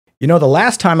You know, the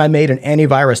last time I made an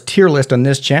antivirus tier list on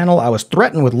this channel, I was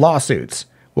threatened with lawsuits.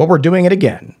 Well, we're doing it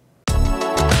again.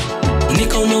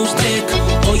 Nico knows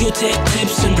tech, all your tech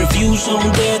tips and reviews on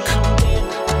deck.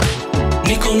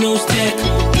 Nico knows tech,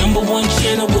 #1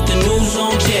 channel with the news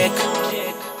on check.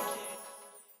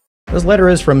 This letter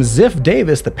is from Ziff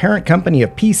Davis, the parent company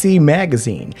of PC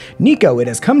Magazine. Nico, it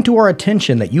has come to our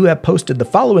attention that you have posted the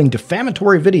following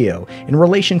defamatory video in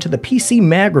relation to the PC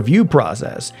Mag review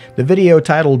process. The video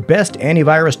titled Best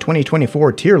Antivirus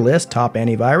 2024 Tier List, Top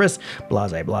Antivirus,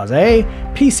 blase blase.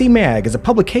 PC Mag is a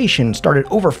publication started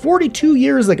over 42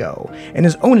 years ago and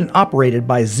is owned and operated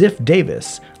by Ziff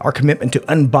Davis. Our commitment to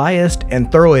unbiased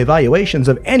and thorough evaluations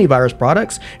of antivirus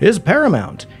products is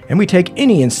paramount, and we take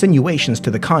any insinuations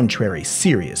to the contrary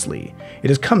seriously.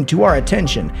 It has come to our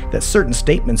attention that certain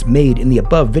statements made in the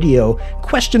above video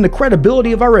question the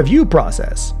credibility of our review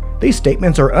process. These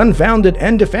statements are unfounded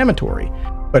and defamatory.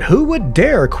 But who would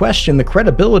dare question the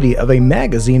credibility of a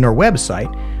magazine or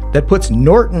website that puts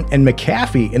Norton and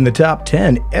McAfee in the top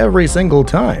 10 every single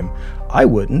time? I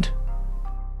wouldn't.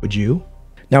 Would you?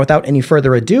 Now, without any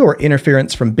further ado or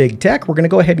interference from big tech, we're going to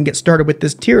go ahead and get started with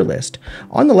this tier list.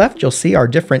 On the left, you'll see our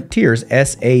different tiers,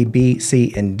 S, A, B,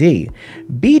 C, and D.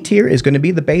 B tier is going to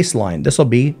be the baseline. This will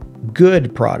be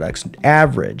good products,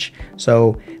 average.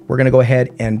 So we're going to go ahead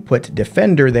and put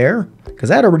Defender there, because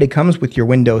that already comes with your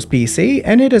Windows PC,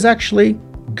 and it is actually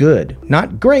good.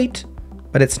 Not great,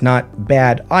 but it's not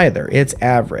bad either. It's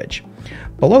average.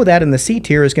 Below that in the C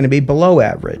tier is going to be below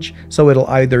average, so it'll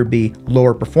either be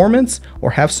lower performance or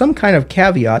have some kind of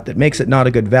caveat that makes it not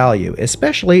a good value,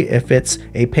 especially if it's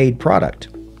a paid product.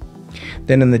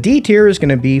 Then in the D tier is going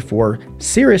to be for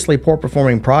seriously poor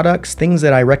performing products, things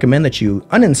that I recommend that you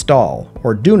uninstall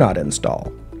or do not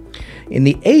install. In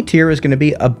the A tier is going to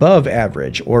be above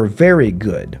average or very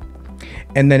good.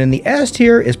 And then in the S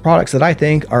tier is products that I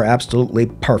think are absolutely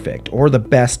perfect or the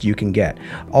best you can get.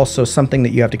 Also, something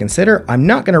that you have to consider, I'm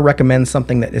not going to recommend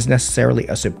something that is necessarily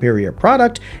a superior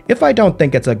product if I don't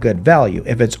think it's a good value.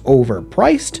 If it's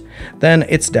overpriced, then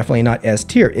it's definitely not S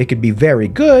tier. It could be very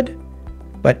good,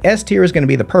 but S tier is going to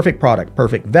be the perfect product,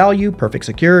 perfect value, perfect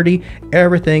security.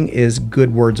 Everything is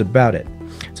good words about it.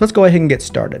 So let's go ahead and get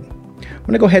started. I'm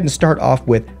going to go ahead and start off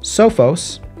with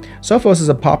Sophos. Sophos is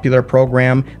a popular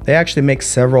program. They actually make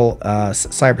several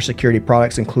cybersecurity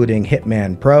products, including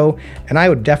Hitman Pro, and I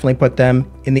would definitely put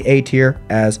them in the A tier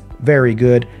as very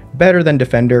good, better than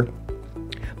Defender,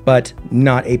 but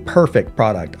not a perfect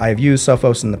product. I've used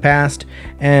Sophos in the past,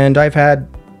 and I've had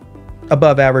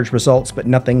above average results, but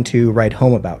nothing to write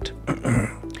home about.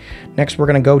 Next, we're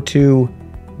going to go to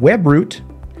Webroot.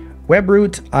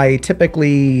 Webroot, I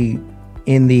typically,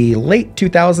 in the late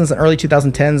 2000s and early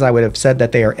 2010s, I would have said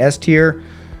that they are S tier.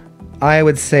 I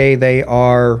would say they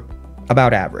are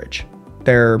about average.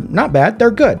 They're not bad,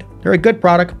 they're good. They're a good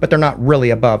product, but they're not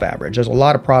really above average. There's a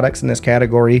lot of products in this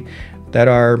category that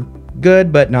are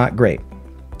good, but not great.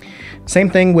 Same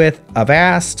thing with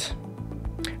AVAST.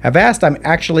 AVAST, I'm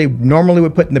actually normally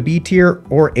would put in the B tier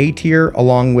or A tier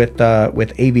along with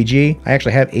AVG. I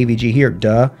actually have AVG here,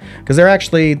 duh, because they're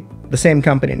actually the same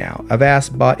company now.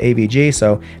 Avast bought AVG,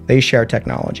 so they share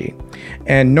technology.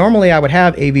 And normally I would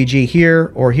have AVG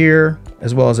here or here,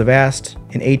 as well as Avast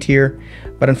in A tier.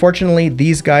 But unfortunately,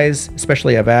 these guys,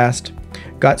 especially Avast,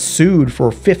 got sued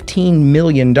for $15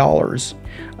 million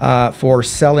for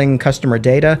selling customer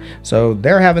data. So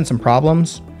they're having some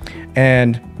problems.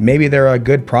 And maybe they're a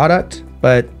good product,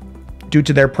 but due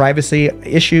to their privacy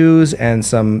issues and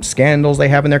some scandals they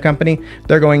have in their company,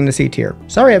 they're going into C tier.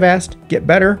 Sorry, Avast, get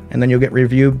better, and then you'll get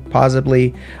reviewed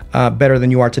possibly better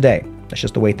than you are today. That's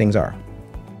just the way things are.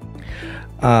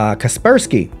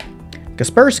 Kaspersky.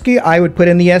 Kaspersky, I would put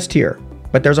in the S tier,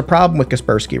 but there's a problem with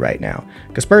Kaspersky right now.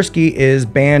 Kaspersky is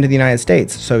banned in the United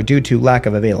States, so due to lack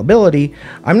of availability,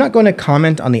 I'm not going to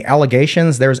comment on the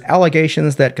allegations. There's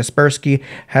allegations that Kaspersky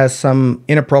has some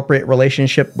inappropriate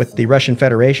relationship with the Russian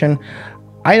Federation.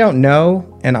 I don't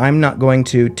know, and I'm not going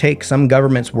to take some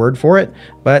government's word for it,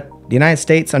 but the United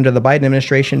States, under the Biden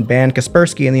administration, banned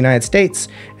Kaspersky in the United States,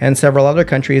 and several other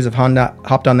countries have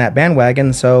hopped on that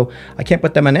bandwagon, so I can't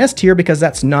put them on S tier because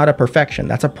that's not a perfection.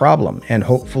 That's a problem, and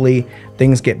hopefully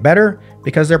things get better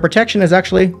because their protection is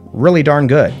actually really darn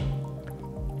good.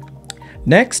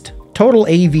 Next, Total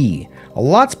AV. A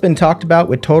lot's been talked about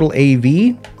with Total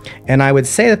AV, and I would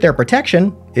say that their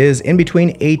protection is in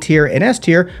between A tier and S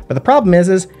tier, but the problem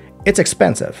is it's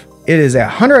expensive. It is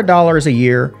 $100 a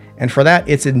year, and for that,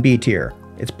 it's in B tier.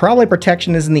 It's probably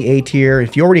protection is in the A tier.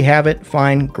 If you already have it,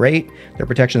 fine, great. Their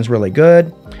protection is really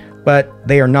good, but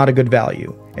they are not a good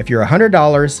value. If you're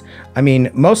 $100, I mean,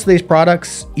 most of these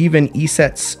products, even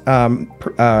ESET's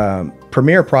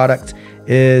premier product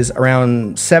is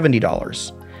around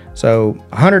 $70. So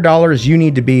 $100, you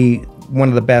need to be one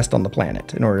of the best on the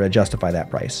planet in order to justify that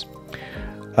price.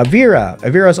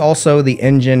 Avira is also the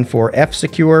engine for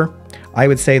F-Secure. I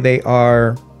would say they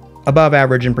are above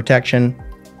average in protection,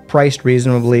 priced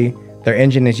reasonably. Their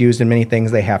engine is used in many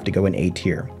things. They have to go in A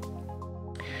tier.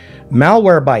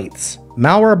 Malwarebytes.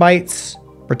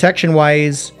 Malwarebytes,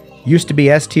 protection-wise, used to be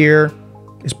S tier,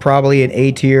 is probably an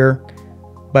A tier,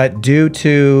 but due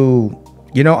to,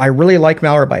 you know, I really like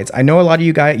Malwarebytes. I know a lot of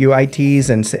you guys, you ITs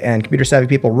and computer savvy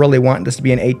people really want this to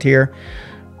be an A tier,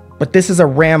 but this is a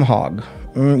ram hog.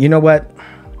 You know what?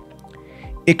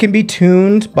 It can be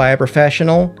tuned by a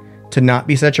professional to not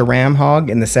be such a ram hog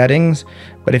in the settings,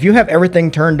 but if you have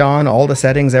everything turned on, all the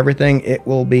settings, everything,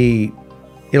 it'll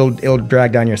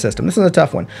drag down your system. This is a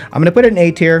tough one. I'm going to put it in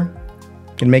A tier.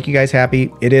 Can make you guys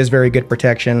happy. It is very good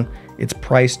protection. It's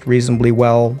priced reasonably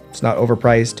well. It's not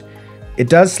overpriced. It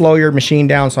does slow your machine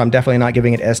down, so I'm definitely not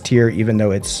giving it S tier, even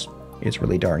though it's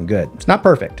really darn good. It's not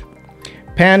perfect.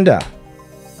 Panda,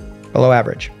 below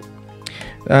average.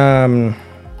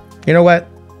 You know what?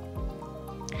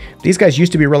 These guys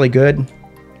used to be really good.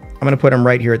 I'm going to put them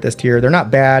right here at this tier. They're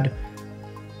not bad.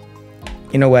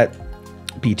 You know what?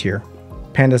 B tier.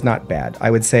 Panda's not bad. I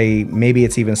would say maybe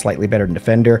it's even slightly better than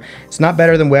Defender. It's not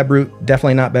better than Webroot.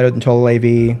 Definitely not better than Total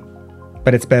AV.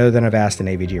 But it's better than AVAST and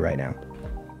AVG right now.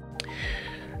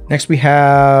 Next we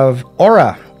have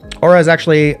Aura. Aura is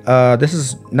actually, this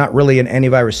is not really an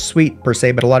antivirus suite per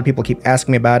se, but a lot of people keep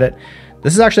asking me about it.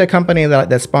 This is actually a company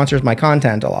that sponsors my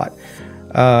content a lot.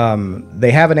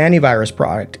 They have an antivirus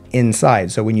product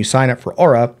inside. So when you sign up for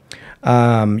Aura,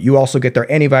 you also get their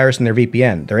antivirus and their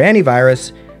VPN. Their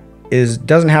antivirus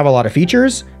doesn't have a lot of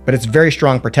features, but it's very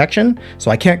strong protection. So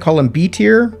I can't call them B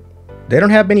tier. They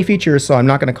don't have many features, so I'm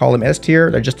not going to call them S tier.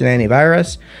 They're just an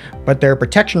antivirus, but their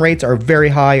protection rates are very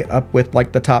high, up with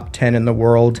like the top 10 in the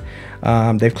world.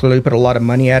 They've clearly put a lot of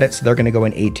money at it, so they're going to go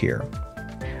in A tier.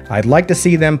 I'd like to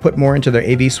see them put more into their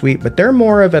AV suite, but they're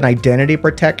more of an identity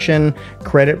protection,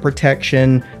 credit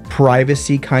protection,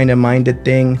 privacy kind of minded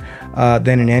thing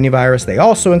than an antivirus. They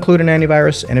also include an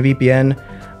antivirus and a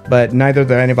VPN, but neither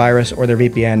their antivirus or their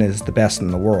VPN is the best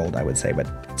in the world, I would say, but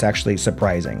it's actually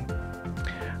surprising.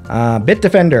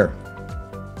 BitDefender,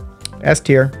 S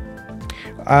tier.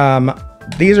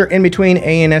 These are in between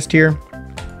A and S tier.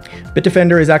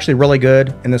 BitDefender is actually really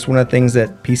good, and that's one of the things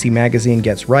that PC Magazine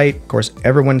gets right. Of course,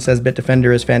 everyone says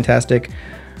BitDefender is fantastic.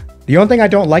 The only thing I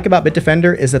don't like about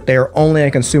BitDefender is that they are only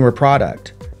a consumer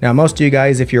product. Now, most of you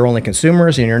guys, if you're only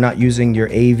consumers and you're not using your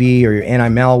AV or your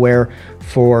anti-malware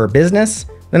for business,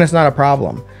 then it's not a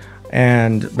problem.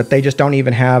 But they just don't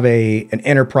even have an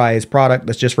enterprise product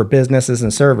that's just for businesses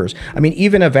and servers. I mean,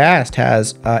 even AVAST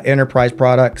has enterprise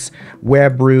products,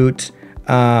 Webroot,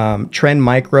 Trend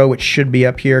Micro, which should be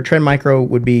up here. Trend Micro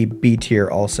would be B tier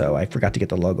also. I forgot to get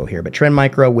the logo here, but Trend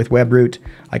Micro with Webroot,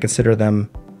 I consider them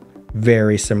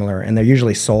very similar, and they're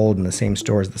usually sold in the same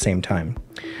stores at the same time.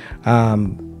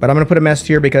 But I'm going to put them S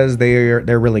tier because they're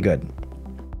really good.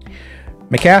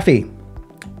 McAfee,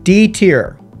 D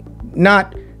tier.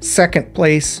 Not second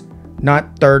place,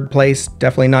 not third place,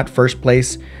 definitely not first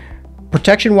place.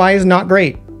 Protection-wise, not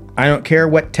great. I don't care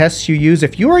what tests you use.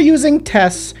 If you are using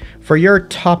tests for your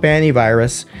top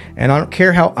antivirus, and I don't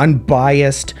care how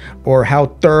unbiased or how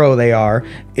thorough they are,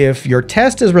 if your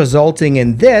test is resulting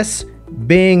in this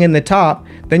being in the top,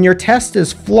 then your test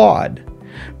is flawed.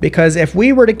 Because if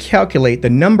we were to calculate the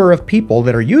number of people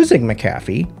that are using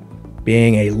McAfee,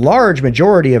 being a large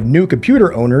majority of new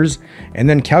computer owners, and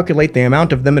then calculate the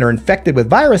amount of them that are infected with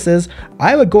viruses,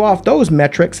 I would go off those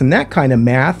metrics and that kind of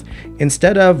math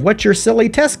instead of what your silly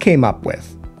test came up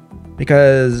with.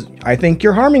 Because I think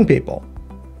you're harming people.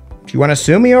 If you want to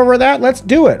sue me over that, let's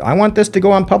do it. I want this to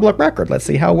go on public record. Let's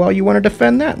see how well you want to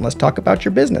defend that, and let's talk about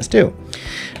your business too.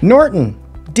 Norton,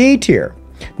 D tier.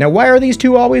 Now, why are these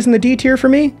two always in the D tier for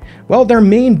me? Well, their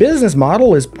main business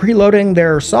model is preloading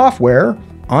their software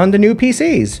on the new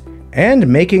PCs and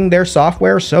making their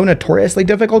software so notoriously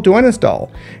difficult to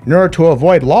uninstall. In order to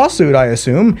avoid lawsuit, I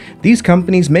assume, these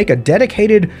companies make a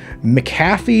dedicated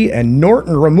McAfee and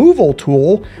Norton removal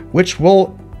tool which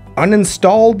will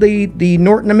uninstall the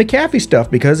Norton and McAfee stuff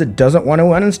because it doesn't want to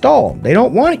uninstall. They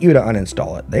don't want you to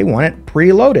uninstall it. They want it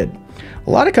preloaded. A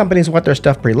lot of companies want their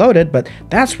stuff preloaded, but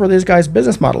that's where this guy's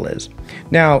business model is.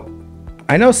 Now,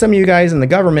 I know some of you guys in the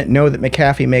government know that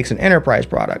McAfee makes an enterprise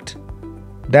product.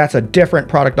 That's a different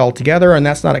product altogether, and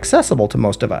that's not accessible to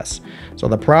most of us. So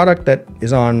the product that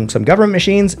is on some government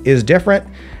machines is different,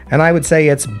 and I would say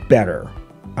it's better.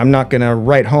 I'm not going to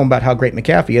write home about how great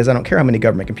McAfee is. I don't care how many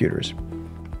government computers.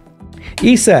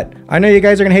 ESET. I know you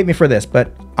guys are going to hate me for this,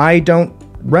 but I don't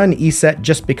run ESET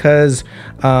just because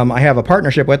I have a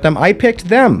partnership with them. I picked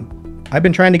them. I've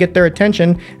been trying to get their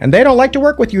attention, and they don't like to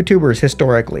work with YouTubers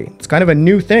historically. It's kind of a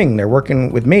new thing. They're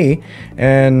working with me,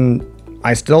 and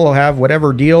I still have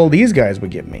whatever deal these guys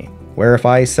would give me. Where if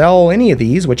I sell any of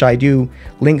these, which I do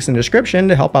links in the description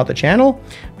to help out the channel,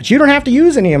 but you don't have to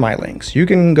use any of my links. You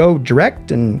can go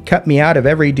direct and cut me out of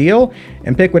every deal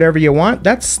and pick whatever you want.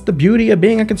 That's the beauty of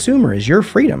being a consumer, is your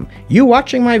freedom. You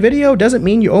watching my video doesn't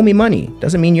mean you owe me money.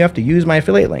 Doesn't mean you have to use my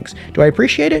affiliate links. Do I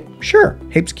appreciate it? Sure.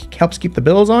 Helps keep the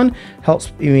bills on,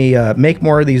 helps me make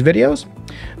more of these videos.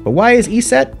 But why is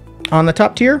ESET on the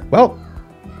top tier? Well,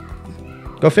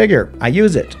 go figure. I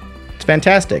use it. It's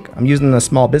fantastic. I'm using the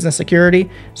small business security.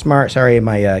 Sorry,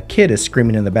 my kid is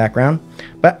screaming in the background.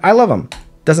 But I love them.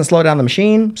 Doesn't slow down the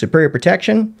machine. Superior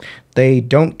protection. They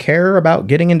don't care about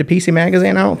getting into PC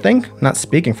Magazine, I don't think. I'm not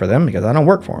speaking for them because I don't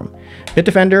work for them.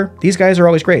 BitDefender. These guys are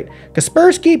always great.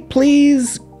 Kaspersky,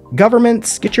 please.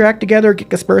 Governments, get your act together. Get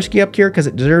Kaspersky up here because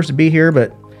it deserves to be here.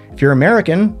 But if you're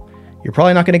American, you're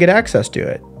probably not going to get access to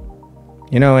it.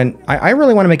 You know, and I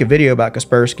really want to make a video about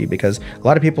Kaspersky because a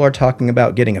lot of people are talking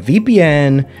about getting a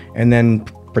VPN and then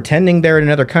pretending they're in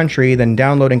another country, then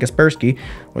downloading Kaspersky.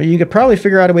 Well, you could probably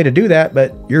figure out a way to do that,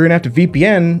 but you're going to have to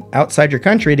VPN outside your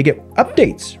country to get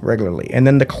updates regularly. And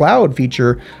then the cloud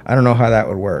feature, I don't know how that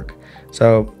would work.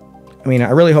 So, I mean,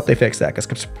 I really hope they fix that because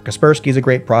Kaspersky is a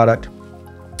great product.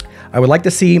 I would like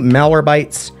to see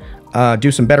Malwarebytes do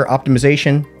some better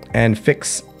optimization and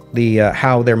fix the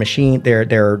how their machine,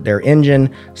 their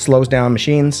engine slows down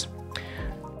machines.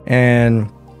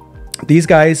 And these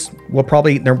guys will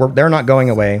probably, they're not going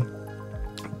away.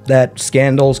 That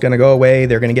scandal's going to go away.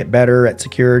 They're going to get better at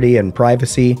security and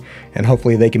privacy, and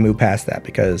hopefully they can move past that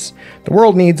because the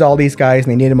world needs all these guys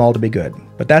and they need them all to be good.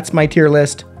 But that's my tier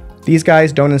list. These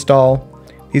guys don't install.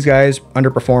 These guys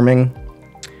underperforming.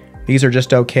 These are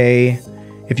just okay.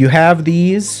 If you have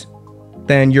these,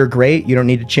 then you're great. You don't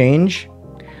need to change.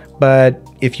 But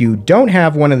if you don't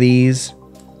have one of these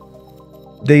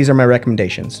are my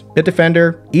recommendations.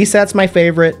 BitDefender, ESET's my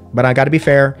favorite, but I got to be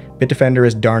fair, BitDefender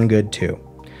is darn good too.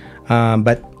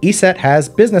 But ESET has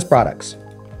business products.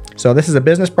 So this is a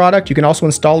business product. You can also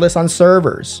install this on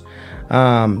servers.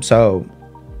 So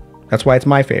that's why it's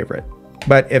my favorite.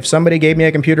 But if somebody gave me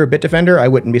a computer, BitDefender, I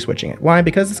wouldn't be switching it. Why?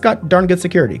 Because it's got darn good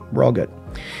security. We're all good.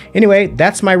 Anyway,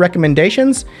 that's my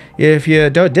recommendations. If you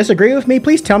don't disagree with me,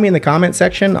 please tell me in the comment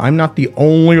section. I'm not the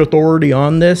only authority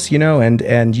on this, you know,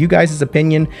 and you guys'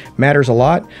 opinion matters a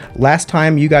lot. Last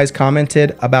time you guys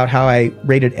commented about how I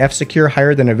rated F-Secure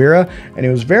higher than Avira, and it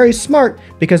was very smart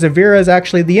because Avira is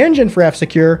actually the engine for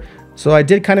F-Secure, so I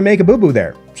did kind of make a boo-boo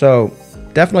there. So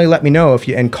definitely let me know if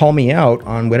you, and call me out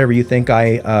on whatever you think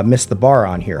I missed the bar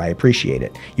on here. I appreciate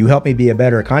it. You help me be a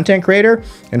better content creator,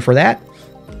 and for that,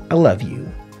 I love you.